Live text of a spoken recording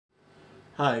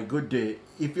Hi, good day.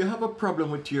 If you have a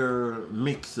problem with your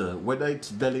mixer, whether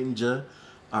it's Behringer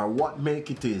or what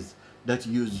make it is that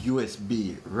use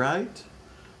USB, right?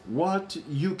 What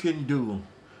you can do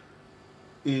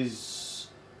is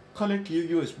connect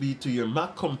your USB to your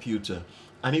Mac computer.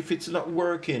 And if it's not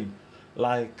working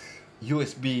like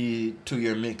USB to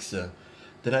your mixer,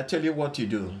 then I tell you what you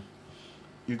do.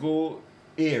 You go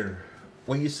here,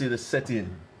 when you see the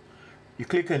setting, you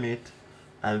click on it,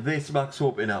 and this box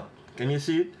open up. Can you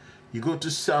see it? You go to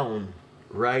sound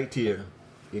right here.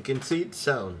 You can see it,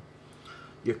 sound.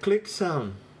 You click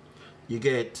sound, you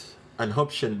get an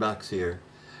option box here,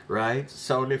 right?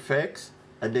 Sound effects,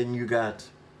 and then you got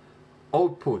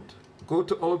output. Go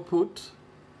to output,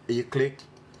 you click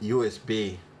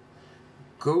USB.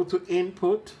 Go to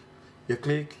input, you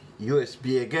click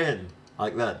USB again,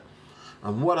 like that.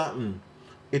 And what happened?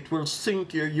 It will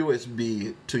sync your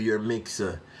USB to your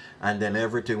mixer, and then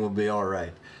everything will be all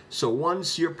right. So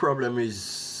once your problem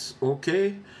is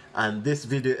okay and this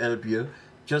video help you,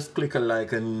 just click a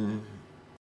like and